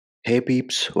Hey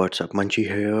peeps, what's up? Munchie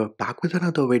here, back with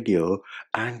another video,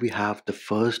 and we have the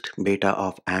first beta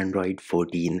of Android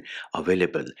 14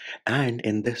 available. And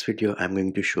in this video, I'm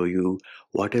going to show you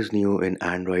what is new in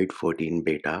Android 14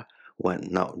 beta 1.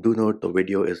 Now, do note the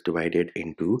video is divided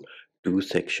into two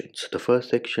sections. The first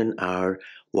section are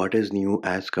what is new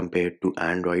as compared to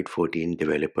Android 14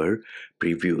 developer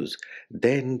previews.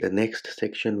 Then the next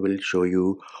section will show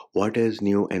you what is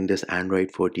new in this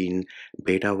Android 14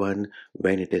 beta 1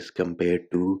 when it is compared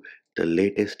to the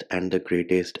latest and the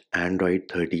greatest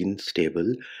Android 13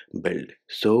 stable build.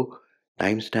 So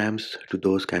timestamps to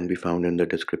those can be found in the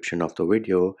description of the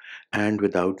video, and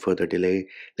without further delay,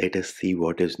 let us see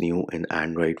what is new in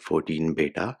Android 14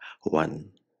 beta 1.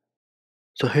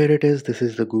 So here it is. This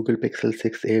is the Google Pixel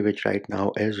 6a, which right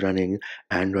now is running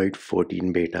Android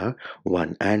 14 beta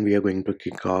 1, and we are going to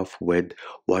kick off with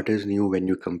what is new when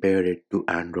you compare it to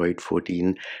Android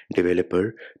 14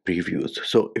 developer previews.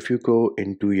 So if you go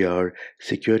into your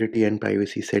security and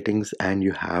privacy settings and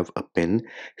you have a pin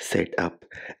set up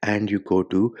and you go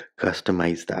to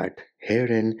customize that,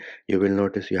 herein you will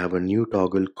notice you have a new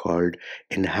toggle called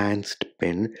enhanced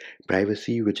pin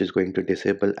privacy, which is going to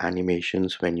disable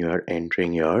animations when you are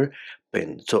entering your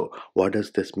PIN. So what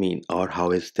does this mean, or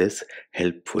how is this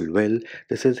helpful? Well,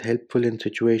 this is helpful in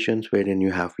situations wherein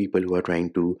you have people who are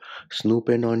trying to snoop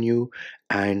in on you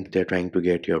and they're trying to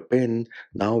get your PIN.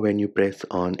 Now when you press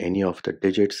on any of the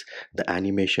digits, the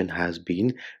animation has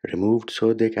been removed,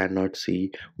 so they cannot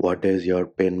see what is your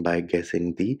PIN by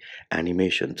guessing the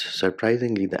animations.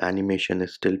 Surprisingly, the animation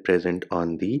is still present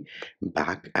on the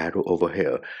back arrow over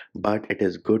here, but it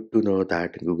is good to know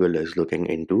that Google is looking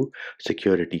into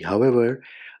security. However,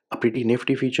 a pretty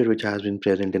nifty feature which has been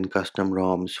present in custom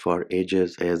ROMs for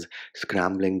ages is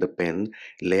scrambling the pin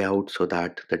layout so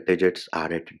that the digits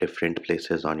are at different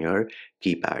places on your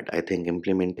keypad. I think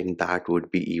implementing that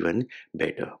would be even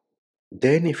better.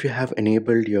 Then if you have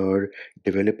enabled your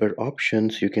developer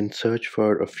options, you can search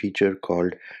for a feature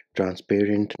called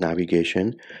transparent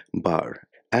navigation bar.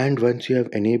 And once you have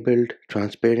enabled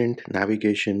transparent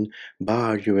navigation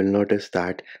bar, you will notice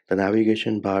that the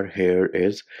navigation bar here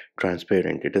is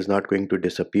transparent. It is not going to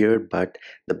disappear, but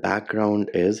the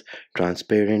background is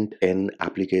transparent in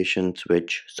applications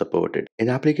which support it. In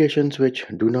applications which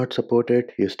do not support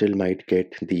it, you still might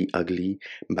get the ugly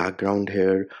background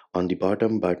here on the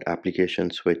bottom, but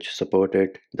applications which support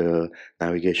it, the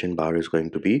navigation bar is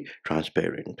going to be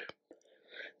transparent.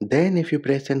 Then if you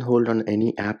press and hold on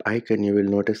any app icon, you will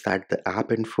notice that the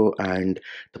app info and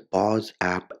the pause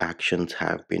app actions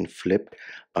have been flipped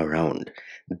around.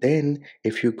 Then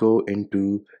if you go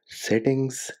into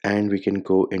settings and we can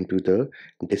go into the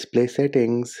display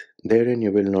settings, therein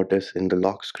you will notice in the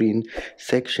lock screen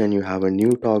section you have a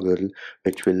new toggle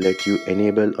which will let you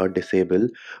enable or disable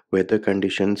weather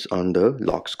conditions on the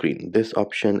lock screen. This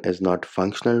option is not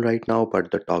functional right now,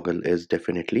 but the toggle is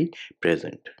definitely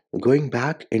present. Going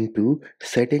back into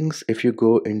settings, if you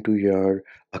go into your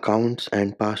accounts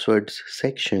and passwords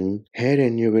section,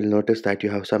 herein you will notice that you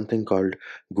have something called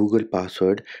Google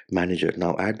Password Manager.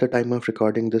 Now at the time of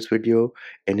recording this video,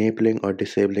 enabling or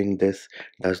disabling this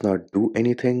does not do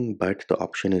anything, but the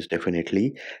option is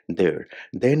definitely there.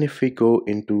 Then if we go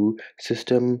into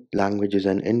system languages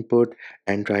and input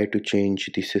and try to change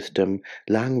the system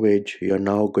language, you're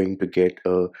now going to get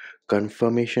a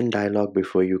confirmation dialog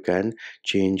before you can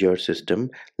change your system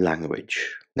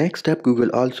language. Next up, Google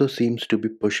also seems to be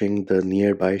pushing the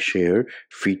nearby share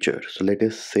feature. So let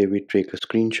us say we take a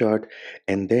screenshot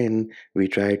and then we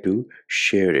try to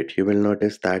share it. You will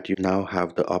notice that you now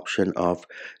have the option of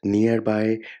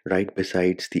nearby right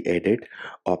besides the edit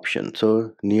option.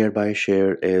 So nearby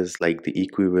share is like the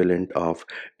equivalent of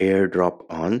AirDrop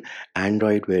on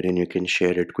Android, wherein you can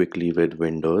share it quickly with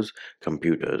Windows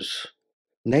computers.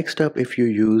 Next up, if you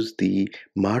use the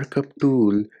markup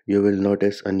tool, you will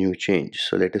notice a new change.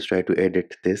 So let us try to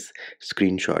edit this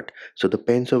screenshot. So the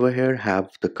pens over here have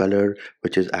the color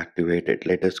which is activated.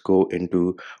 Let us go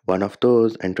into one of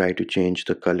those and try to change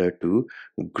the color to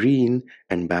green,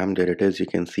 and bam, there it is. You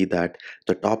can see that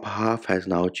the top half has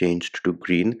now changed to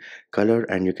green color,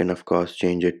 and you can of course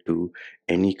change it to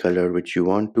any color which you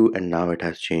want to, and now it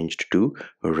has changed to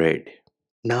red.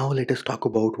 Now let us talk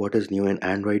about what is new in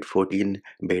Android 14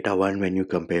 Beta 1 when you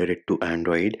compare it to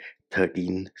Android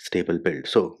 13 stable build.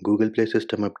 So Google Play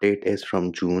System update is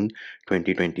from June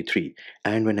 2023,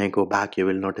 and when I go back you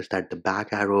will notice that the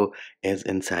back arrow is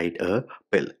inside a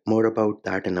pill. More about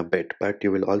that in a bit, but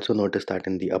you will also notice that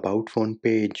in the about phone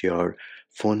page your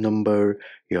phone number,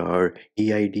 your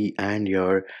EID and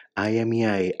your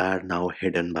IMEI are now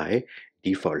hidden by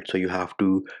default, so you have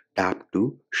to tap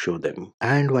to show them.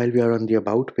 And while we are on the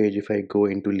about page, if I go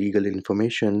into legal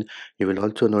information, you will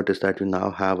also notice that you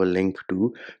now have a link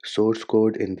to source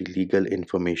code in the legal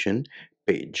information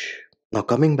page. Now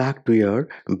coming back to your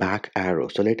back arrow,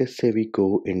 so let us say we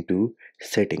go into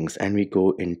settings and we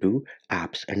go into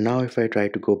apps, and now if I try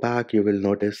to go back, you will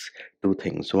notice two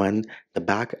things. One, the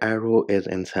back arrow is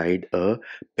inside a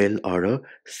pill or a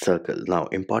circle. Now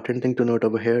important thing to note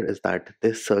over here is that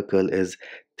this circle is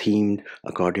themed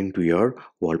according to your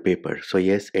wallpaper, so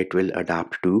yes, it will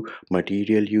adapt to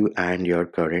Material You and your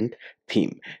current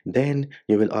theme. Then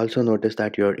you will also notice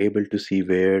that you are able to see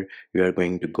where you are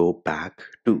going to go back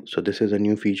to. So this is a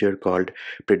new feature called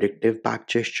predictive back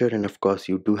gesture, and of course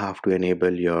you do have to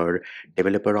enable your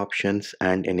developer options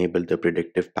and enable the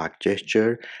predictive back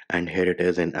gesture, and here it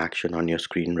is in action on your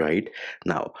screen right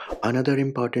now. Another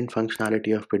important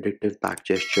functionality of predictive back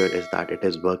gesture is that it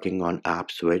is working on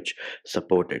apps which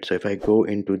support it. So if I go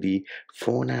into the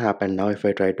phone app and now if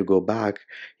I try to go back,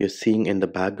 you're seeing in the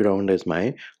background is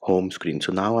my home screen.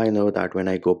 So now I know that when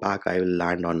I go back I will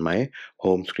land on my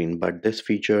home screen, but this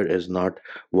feature is not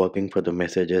working for the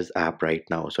Messages app right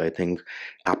now. So I think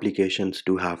applications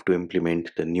do have to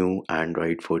implement the new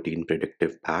Android 14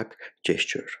 predictive back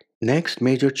gesture. Next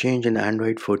major change in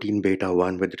Android 14 Beta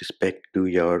 1 with respect to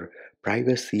your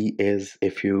privacy is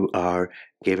if you are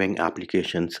giving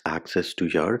applications access to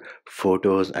your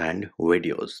photos and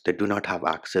videos. They do not have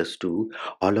access to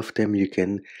all of them. You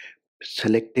can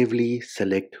selectively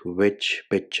select which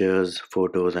pictures,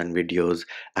 photos, and videos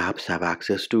apps have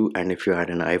access to. And if you are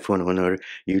an iPhone owner,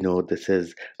 you know this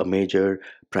is a major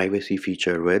privacy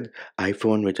feature with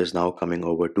iPhone, which is now coming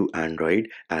over to Android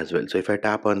as well. So if I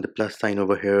tap on the plus sign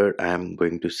over here, I am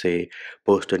going to say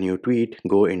post a new tweet,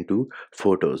 go into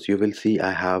photos. You will see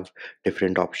I have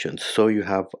different options. So you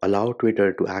have allow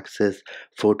Twitter to access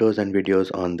photos and videos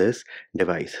on this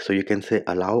device. So you can say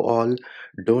allow all,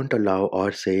 don't allow,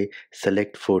 or say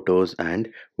select photos and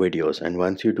videos. And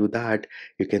once you do that,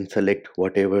 you can select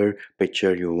whatever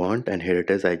picture you want, and here it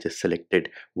is. I just selected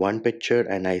one picture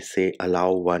and I say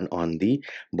allow one on the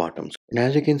bottom. And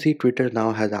as you can see, Twitter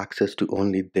now has access to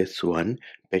only this one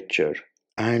picture,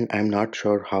 and I'm not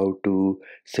sure how to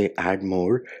say add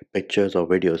more pictures or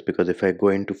videos, because if I go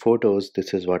into photos,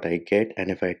 this is what I get, and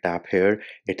if I tap here,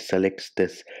 it selects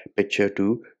this picture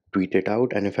to tweet it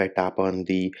out. And if I tap on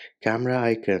the camera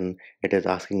icon, it is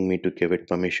asking me to give it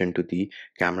permission to the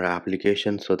camera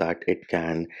application so that it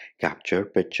can capture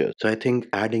pictures. So I think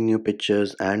adding new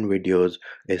pictures and videos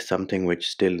is something which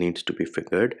still needs to be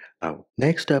figured out.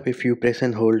 Next up, if you press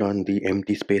and hold on the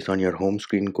empty space on your home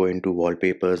screen, go into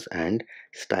wallpapers and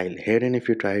style. Herein, if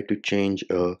you try to change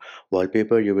a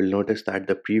wallpaper, you will notice that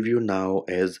the preview now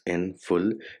is in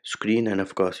full screen, and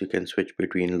of course you can switch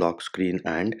between lock screen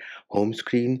and home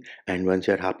screen. And once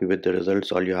you're happy with the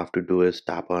results, all you have to do is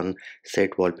tap on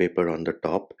set wallpaper on the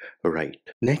top right.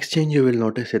 Next change you will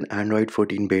notice in Android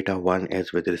 14 Beta 1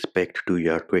 is with respect to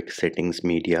your quick settings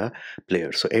media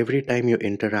player. So every time you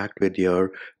interact with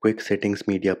your quick settings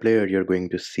media player, you're going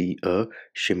to see a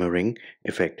shimmering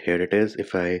effect. Here it is.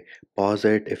 If I pause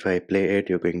it, if I play it,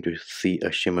 you're going to see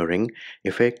a shimmering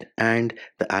effect, and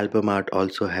the album art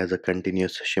also has a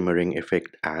continuous shimmering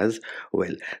effect as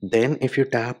well. Then if you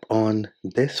tap on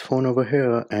this phone over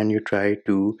here and you try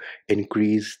to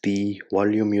increase the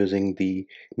volume using the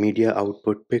media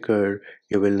output picker,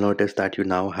 you will notice that you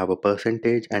now have a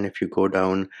percentage, and if you go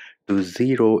down to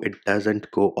 0, it doesn't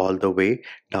go all the way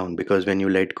down, because when you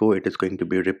let go, it is going to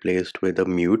be replaced with a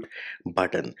mute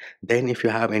button. Then if you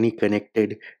have any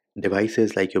connected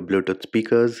devices like your Bluetooth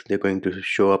speakers, they're going to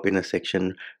show up in a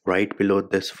section right below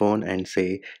this phone and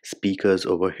say speakers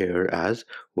over here as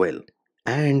well.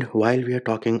 And while we are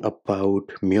talking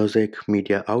about music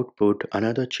media output,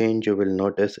 another change you will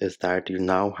notice is that you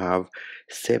now have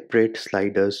separate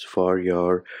sliders for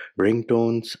your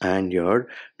ringtones and your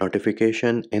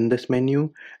notification in this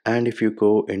menu. And if you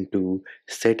go into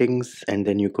settings and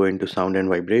then you go into sound and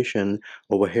vibration,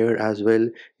 over here as well,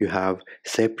 you have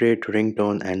separate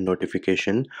ringtone and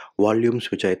notification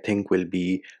volumes, which I think will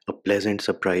be a pleasant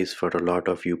surprise for a lot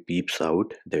of you peeps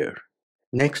out there.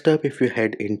 Next up, if you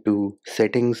head into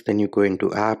settings, then you go into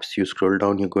apps, you scroll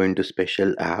down, you go into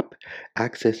special app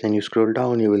access, and you scroll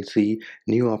down, you will see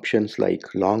new options like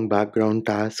long background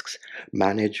tasks,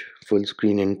 manage full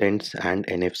screen intents, and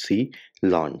NFC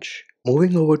launch.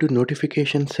 Moving over to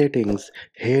notification settings,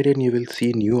 herein you will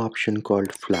see new option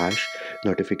called flash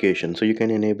notification. So you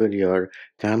can enable your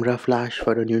camera flash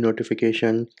for a new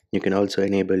notification. You can also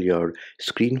enable your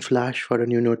screen flash for a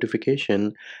new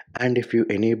notification. And if you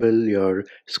enable your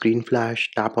screen flash,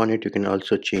 tap on it, you can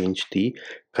also change the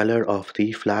color of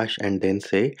the flash and then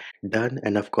say done.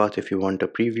 And of course, if you want a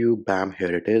preview, bam,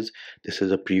 here it is. This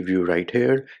is a preview right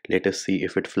here. Let us see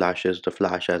if it flashes the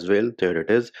flash as well. There it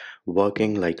is,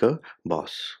 working like a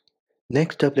boss.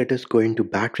 Next up, let us go into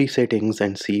battery settings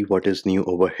and see what is new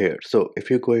over here. So if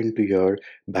you go into your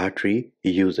battery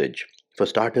usage, for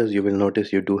starters, you will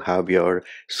notice you do have your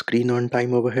screen on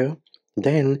time over here.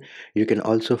 Then you can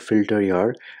also filter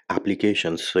your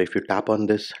applications. So if you tap on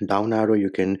this down arrow, you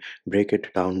can break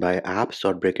it down by apps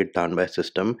or break it down by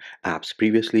system apps.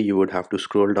 Previously, you would have to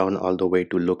scroll down all the way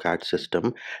to look at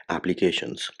system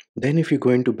applications. Then if you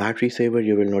go into battery saver,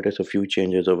 you will notice a few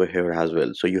changes over here as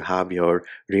well. So you have your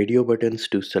radio buttons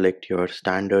to select your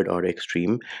standard or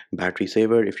extreme battery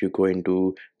saver. If you go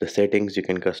into the settings, you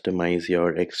can customize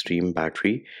your extreme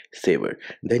battery saver.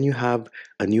 Then you have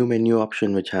a new menu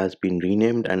option which has been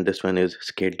renamed, and this one is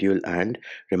schedule and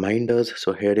reminders.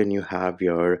 So herein you have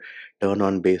your turn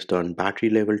on based on battery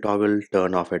level toggle,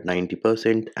 turn off at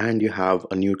 90%, and you have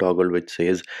a new toggle which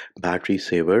says battery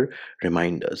saver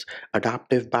reminders.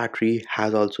 Adaptive battery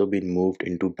has also been moved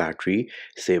into battery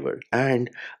saver.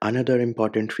 And another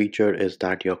important feature is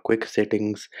that your quick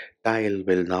settings tile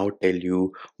will now tell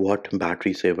you what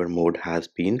battery saver mode has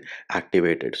been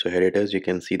activated. So here it is, you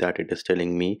can see that it is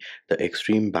telling me the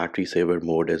extreme battery saver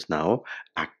mode is now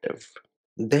active.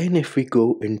 Then if we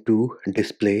go into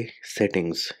display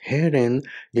settings, herein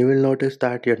you will notice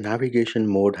that your navigation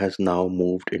mode has now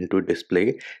moved into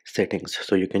display settings.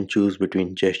 So you can choose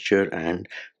between gesture and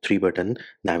 3-button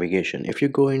navigation. If you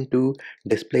go into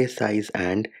display size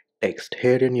and text,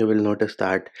 herein you will notice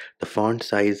that the font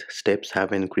size steps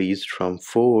have increased from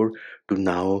 4 to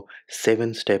now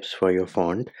 7 steps for your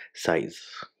font size.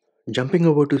 Jumping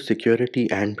over to security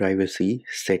and privacy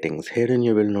settings, herein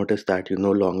you will notice that you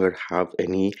no longer have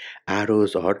any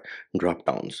arrows or drop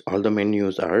downs. All the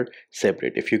menus are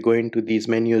separate. If you go into these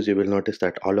menus, you will notice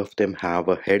that all of them have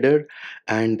a header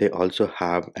and they also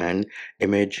have an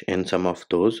image in some of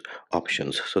those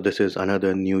options. So this is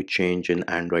another new change in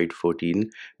Android 14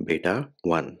 Beta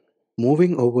 1.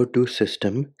 Moving over to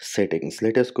system settings,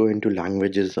 let us go into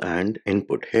languages and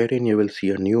input. Herein you will see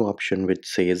a new option which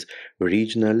says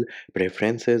regional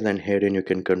preferences, and herein you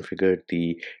can configure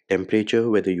the temperature,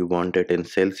 whether you want it in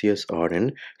Celsius or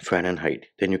in Fahrenheit.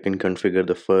 Then you can configure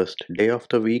the first day of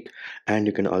the week, and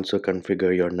you can also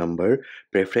configure your number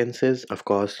preferences. Of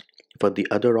course, for the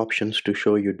other options to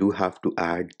show, you do have to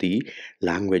add the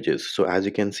languages. So as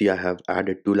you can see, I have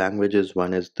added 2 languages.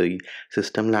 One is the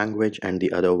system language and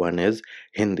the other one is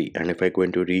Hindi. And if I go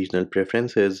into regional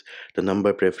preferences, the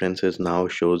number preferences now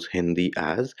shows Hindi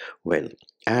as well.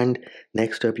 And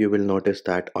next up, you will notice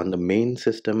that on the main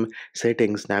system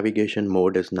settings, navigation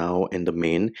mode is now in the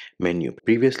main menu.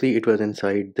 Previously it was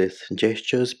inside this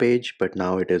gestures page, but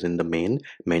now it is in the main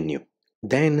menu.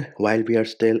 Then while we are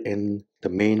still in the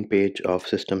main page of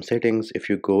system settings, if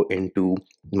you go into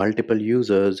multiple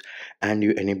users and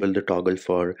you enable the toggle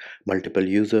for multiple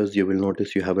users, you will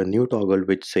notice you have a new toggle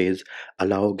which says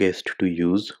allow guest to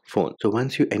use phone. So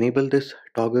once you enable this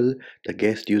toggle, the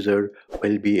guest user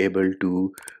will be able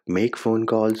to make phone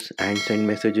calls and send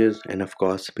messages, and of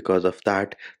course because of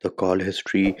that the call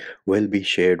history will be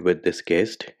shared with this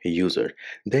guest user.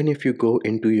 Then if you go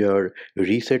into your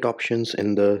reset options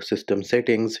in the system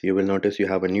settings, you will notice you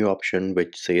have a new option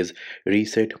which says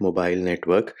reset mobile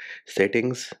network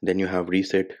settings. Then you have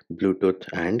reset Bluetooth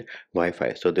and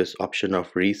Wi-Fi. So this option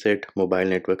of reset mobile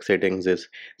network settings is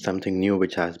something new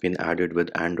which has been added with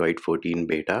Android 14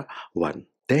 Beta 1.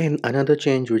 Then another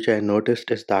change which I noticed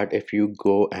is that if you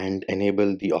go and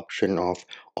enable the option of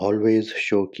always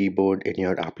show keyboard in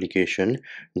your application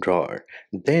drawer,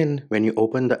 then when you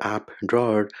open the app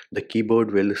drawer, the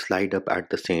keyboard will slide up at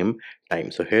the same time.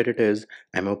 So here it is,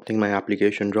 I'm opening my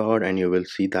application drawer and you will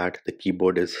see that the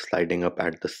keyboard is sliding up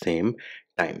at the same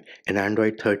time. In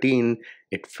Android 13,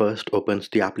 it first opens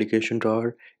the application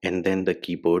drawer and then the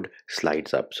keyboard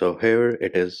slides up. So here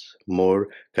it is more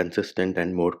consistent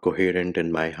and more coherent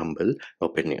in my humble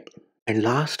opinion. And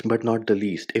last but not the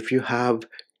least, if you have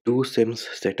two SIMs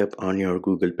set up on your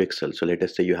Google Pixel, so let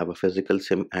us say you have a physical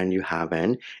SIM and you have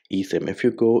an eSIM. If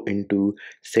you go into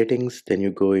settings, then you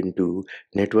go into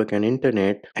network and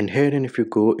internet, and herein if you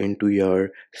go into your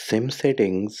SIM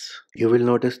settings, you will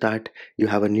notice that you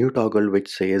have a new toggle which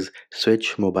says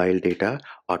switch mobile data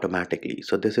automatically.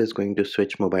 So this is going to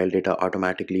switch mobile data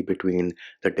automatically between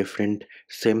the different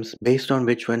SIMs based on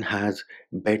which one has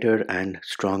better and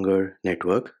stronger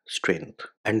network strength.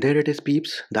 And there it is,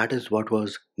 peeps. That is what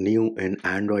was new in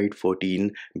Android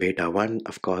 14 beta 1.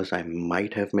 Of course, I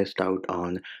might have missed out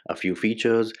on a few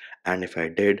features, and if I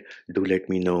did, do let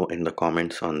me know in the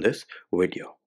comments on this video.